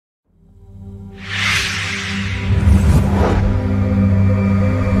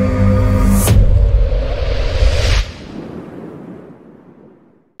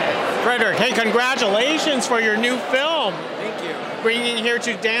congratulations for your new film. Thank you. Bringing here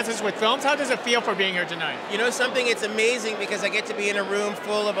to Dances with Films. How does it feel for being here tonight? You know something, it's amazing because I get to be in a room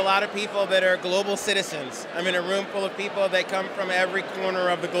full of a lot of people that are global citizens. I'm in a room full of people that come from every corner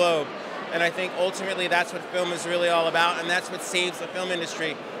of the globe. And I think ultimately that's what film is really all about, and that's what saves the film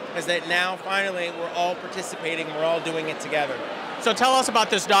industry, is that now finally we're all participating, we're all doing it together. So tell us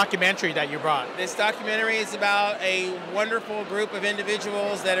about this documentary that you brought. This documentary is about a wonderful group of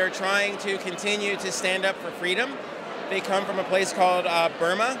individuals that are trying to continue to stand up for freedom. They come from a place called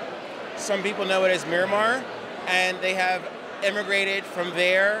Burma. Some people know it as Myanmar, and they have immigrated from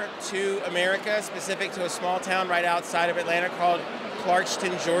there to America, specific to a small town right outside of Atlanta called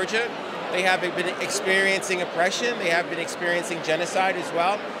Clarkston, Georgia. They have been experiencing oppression. They have been experiencing genocide as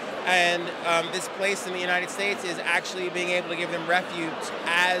well. And this place in the United States is actually being able to give them refuge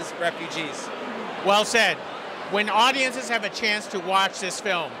as refugees. Well said. When audiences have a chance to watch this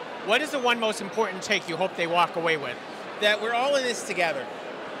film, what is the one most important take you hope they walk away with? That we're all in this together.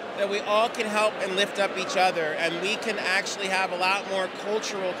 That we all can help and lift up each other, and we can actually have a lot more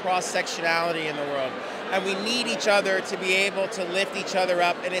cultural cross-sectionality in the world. And we need each other to be able to lift each other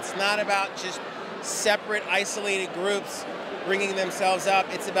up, and it's not about just separate, isolated groups bringing themselves up.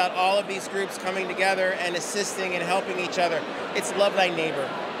 It's about all of these groups coming together and assisting and helping each other. It's love thy neighbor.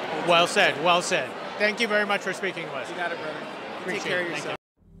 Well said, well said. Thank you very much for speaking with us. You got it, brother. Appreciate Take care it. of yourself.